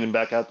 They're going to get him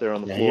back out there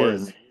on the Yeah, he floor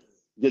is. and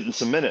getting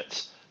some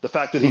minutes. The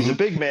fact that he's a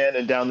big man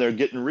and down there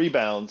getting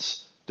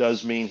rebounds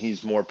does mean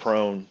he's more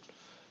prone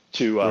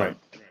to Right.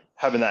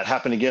 having that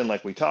happen again,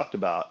 like we talked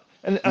about.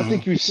 And I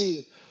think you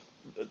see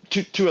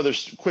two other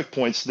quick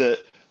points. That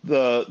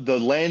the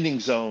landing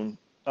zone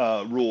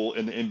rule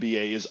in the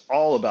NBA is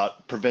all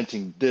about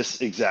preventing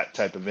this exact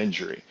type of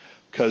injury,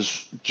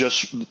 because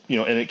and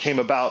it came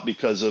about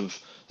because of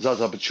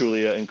Zaza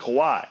Pachulia and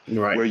Kawhi,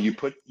 Right. where you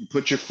put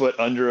your foot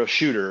under a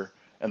shooter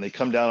and they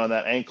come down on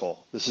that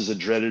ankle. This is a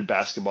dreaded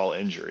basketball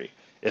injury.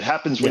 It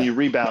happens when you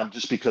rebound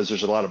just because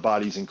there's a lot of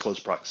bodies in close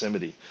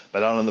proximity.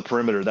 But out on the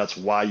perimeter, that's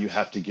why you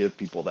have to give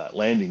people that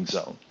landing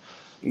zone.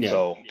 Yeah.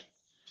 So,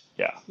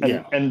 yeah.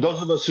 Yeah. And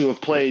those of us who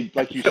have played,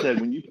 like you said,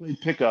 when you played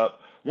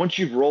pickup, once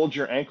you've rolled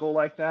your ankle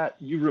like that,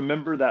 you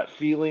remember that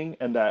feeling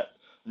and that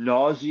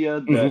nausea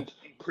that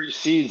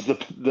precedes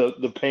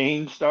the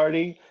pain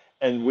starting.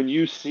 And when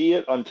you see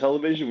it on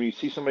television, when you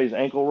see somebody's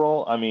ankle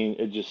roll, I mean,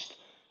 it just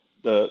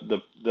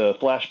the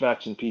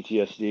flashbacks and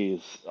PTSD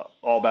is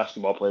all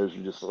basketball players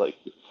are just like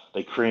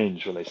they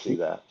cringe when they see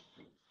that.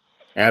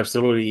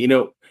 Absolutely.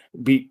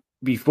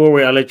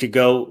 Before I let you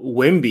go,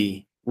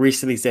 Wemby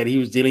recently said he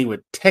was dealing with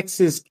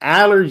Texas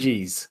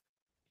allergies,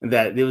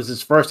 that it was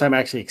his first time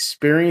actually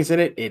experiencing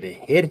it. It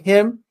hit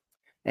him,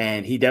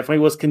 and he definitely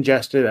was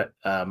congested.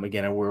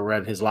 Again, we were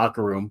at his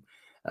locker room.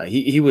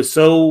 He was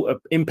so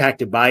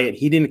impacted by it,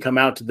 he didn't come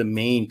out to the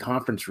main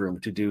conference room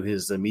to do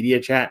his media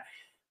chat.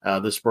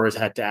 The Spurs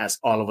had to ask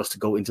all of us to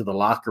go into the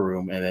locker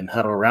room and then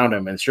huddle around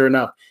him. And sure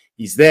enough,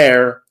 he's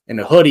there in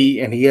a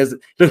hoodie, and he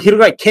looked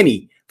like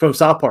Kenny from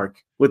South Park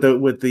with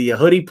the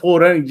hoodie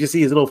pulled on. You just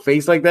see his little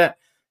face like that.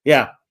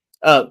 Yeah.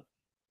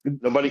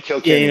 Nobody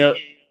kill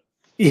Kenny.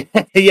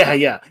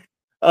 Yeah.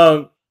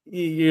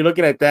 You're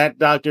looking at that,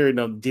 Doctor,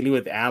 dealing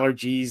with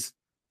allergies.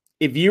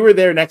 If you were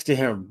there next to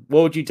him,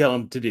 what would you tell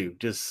him to do?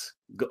 Just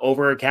go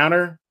over a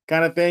counter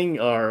kind of thing,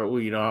 or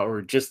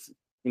or just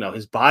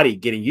his body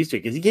getting used to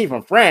it, because he came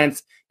from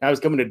France. Now he's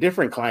coming to a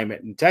different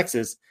climate in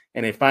Texas,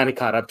 and it finally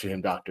caught up to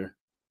him, doctor.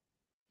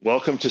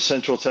 Welcome to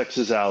Central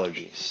Texas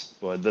allergies.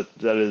 Boy, that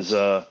is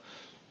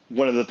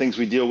one of the things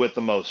we deal with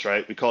the most,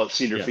 right? We call it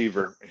cedar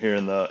fever here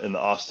in the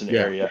Austin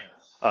area.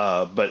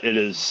 But it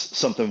is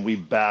something we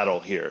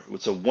battle here.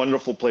 It's a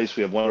wonderful place.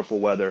 We have wonderful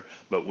weather,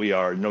 but we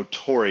are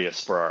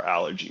notorious for our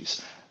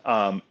allergies.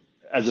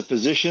 As a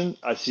physician,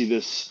 I see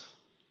this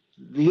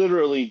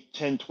literally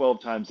 10,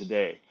 12 times a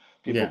day,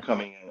 people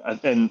coming in.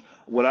 And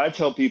what I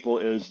tell people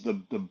is the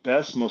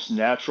best, most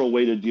natural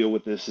way to deal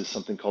with this is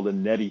something called a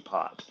neti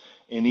pot,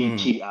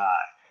 N-E-T-I.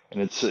 And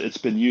it's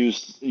been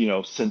used,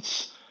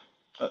 since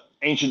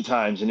ancient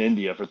times in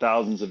India for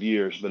thousands of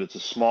years, but it's a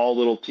small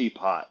little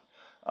teapot.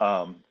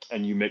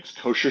 And you mix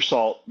kosher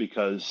salt,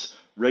 because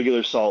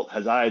regular salt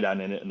has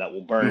iodine in it, and that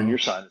will burn in your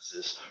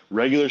sinuses.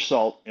 Regular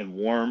salt and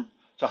warm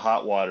to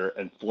hot water,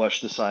 and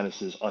flush the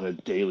sinuses on a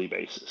daily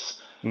basis.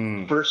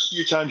 First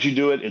few times you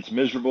do it, it's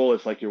miserable.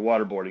 It's like you're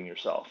waterboarding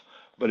yourself,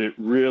 but it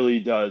really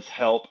does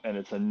help, and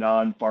it's a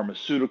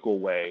non-pharmaceutical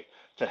way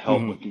to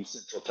help with these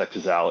Central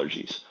Texas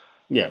allergies.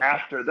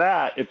 After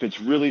that, if it's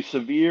really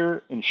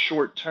severe and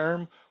short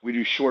term, we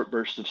do short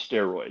bursts of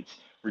steroids.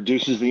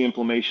 Reduces the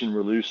inflammation,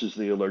 reduces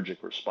the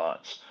allergic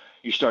response.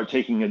 You start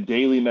taking a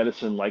daily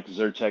medicine like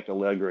Zyrtec,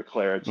 Allegra,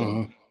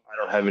 Claritin. I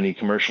don't have any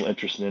commercial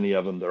interest in any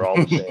of them. They're all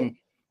the same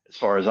as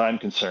far as I'm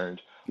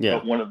concerned.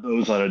 But one of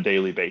those on a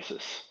daily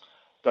basis.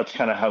 That's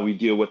kind of how we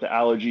deal with the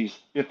allergies.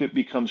 If it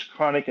becomes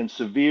chronic and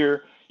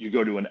severe, you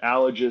go to an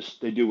allergist.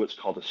 They do what's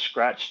called a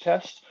scratch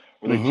test,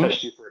 where they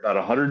test you for about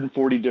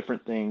 140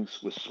 different things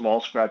with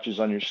small scratches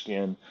on your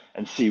skin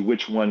and see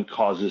which one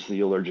causes the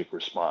allergic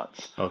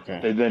response.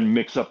 They then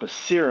mix up a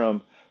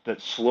serum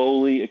that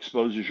slowly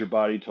exposes your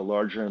body to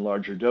larger and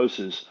larger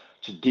doses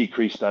to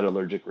decrease that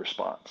allergic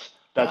response.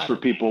 That's for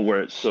people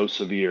where it's so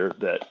severe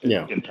that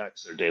it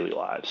impacts their daily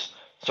lives.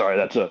 Sorry,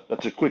 that's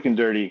a quick and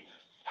dirty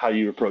how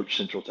you approach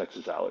Central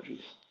Texas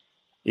allergies.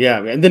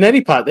 Yeah, and the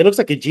neti pot, it looks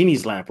like a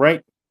genie's lamp,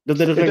 right?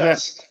 Does it look like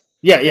that?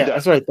 Yeah,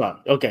 that's what I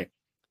thought. Okay.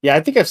 Yeah,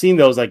 I think I've seen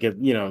those like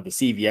at, the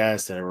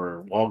CVS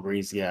or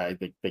Walgreens. Yeah, I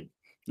think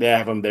they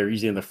have them. They're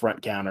usually in the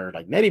front counter,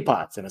 like neti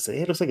pots. And I say,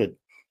 hey, it looks like a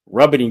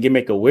rub it and you can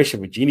make a wish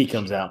if a genie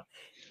comes out.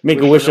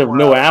 Make a wish of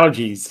no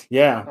allergies.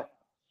 Yeah.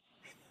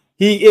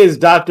 He is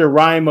Dr.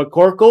 Ryan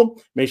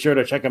McCorkle. Make sure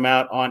to check him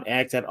out on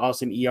X at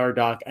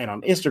AustinERDoc and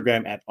on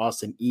Instagram at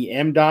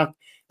AustinEMDoc.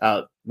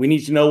 We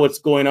need to know what's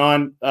going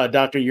on,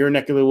 Doctor, your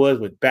neck of the woods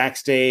with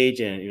Backstage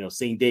and,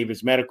 St.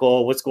 David's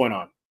Medical. What's going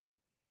on?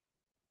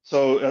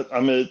 So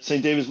I'm at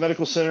St. David's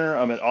Medical Center.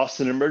 I'm at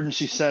Austin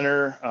Emergency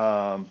Center,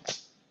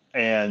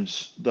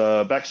 and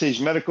the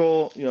Backstage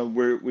Medical.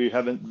 We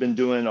haven't been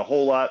doing a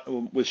whole lot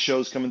with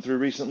shows coming through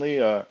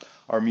recently.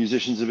 Our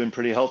musicians have been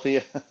pretty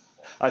healthy.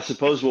 I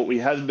suppose what we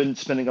have been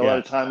spending a lot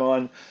of time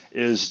on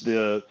is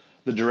the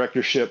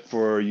directorship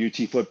for UT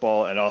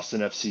football and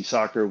Austin FC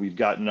soccer. We've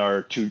gotten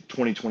our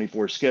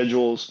 2024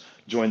 schedules,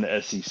 joined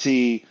the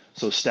SEC,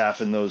 so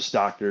staffing those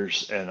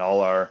doctors and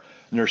all our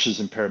nurses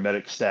and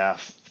paramedic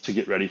staff to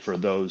get ready for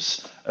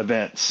those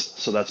events.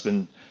 So that's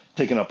been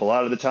taking up a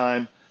lot of the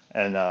time,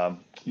 and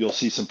you'll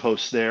see some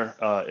posts there.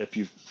 If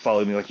you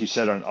follow me, like you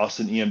said, on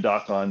Austin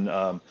EMDoc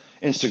on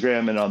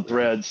Instagram and on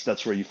Threads,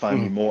 that's where you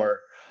find me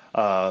more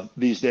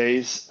these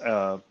days.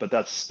 But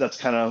that's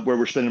kind of where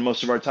we're spending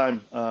most of our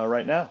time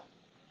right now.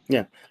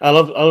 Yeah, I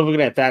love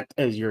looking at that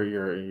as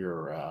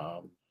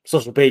your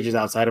social pages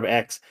outside of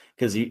X,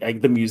 because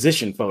the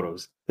musician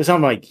photos. They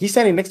sound like he's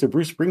standing next to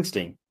Bruce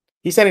Springsteen.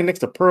 He's standing next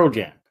to Pearl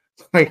Jam.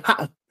 Like,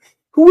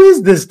 who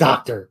is this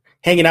doctor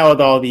hanging out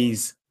with all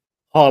these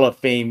Hall of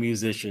Fame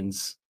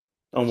musicians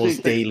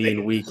almost daily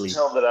and weekly?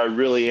 Tell that I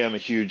really am a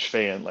huge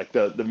fan. Like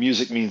the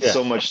music means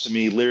so much to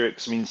me.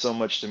 Lyrics mean so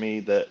much to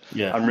me that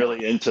I'm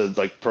really into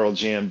like Pearl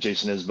Jam,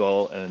 Jason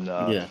Isbell,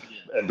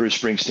 and Bruce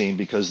Springsteen,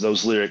 because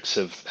those lyrics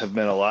have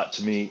meant a lot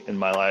to me in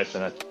my life,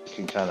 and I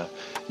can kind of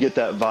get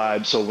that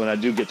vibe. So when I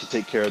do get to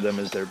take care of them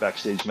as their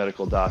Backstage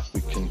Medical doc,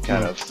 we can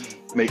kind of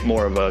make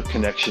more of a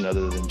connection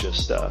other than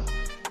just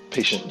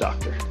patient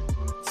doctor.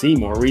 See,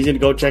 more reason to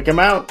go check him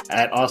out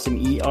at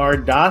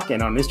AustinERDoc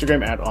and on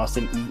Instagram at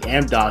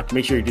AustinEMDoc.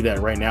 Make sure you do that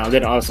right now. And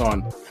then also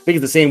on, I think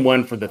it's the same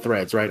one for the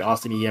Threads, right?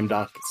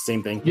 AustinEMDoc, it's the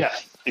same thing. Yeah,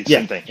 it's the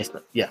same thing.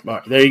 Yeah, all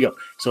right, there you go.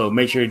 So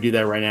make sure you do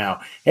that right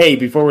now. Hey,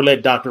 before we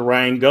let Dr.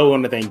 Ryan go, I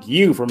want to thank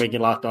you for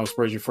making Locked On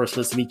Spurs your first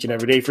listen each and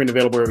every day. Free and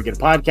available wherever you get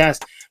a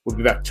podcast. We'll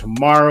be back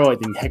tomorrow. I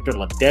think Hector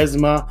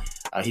Ledesma,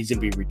 he's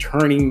going to be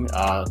returning,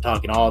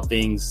 talking all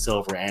things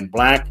silver and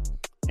black.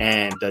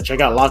 And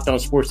check out Locked On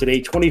Sports Today,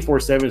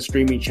 24/7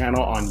 streaming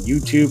channel on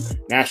YouTube,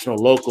 national,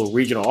 local,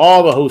 regional.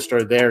 All the hosts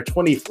are there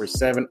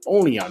 24/7,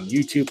 only on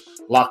YouTube.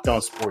 Locked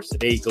On Sports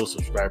Today. Go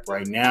subscribe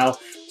right now.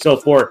 So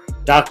for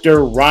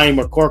Dr. Ryan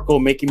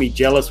McCorkle, making me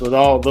jealous with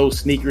all those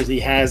sneakers he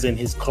has in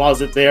his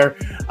closet there,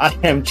 I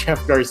am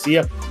Jeff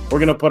Garcia. We're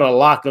going to put a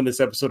lock on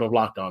this episode of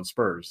Locked On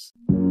Spurs.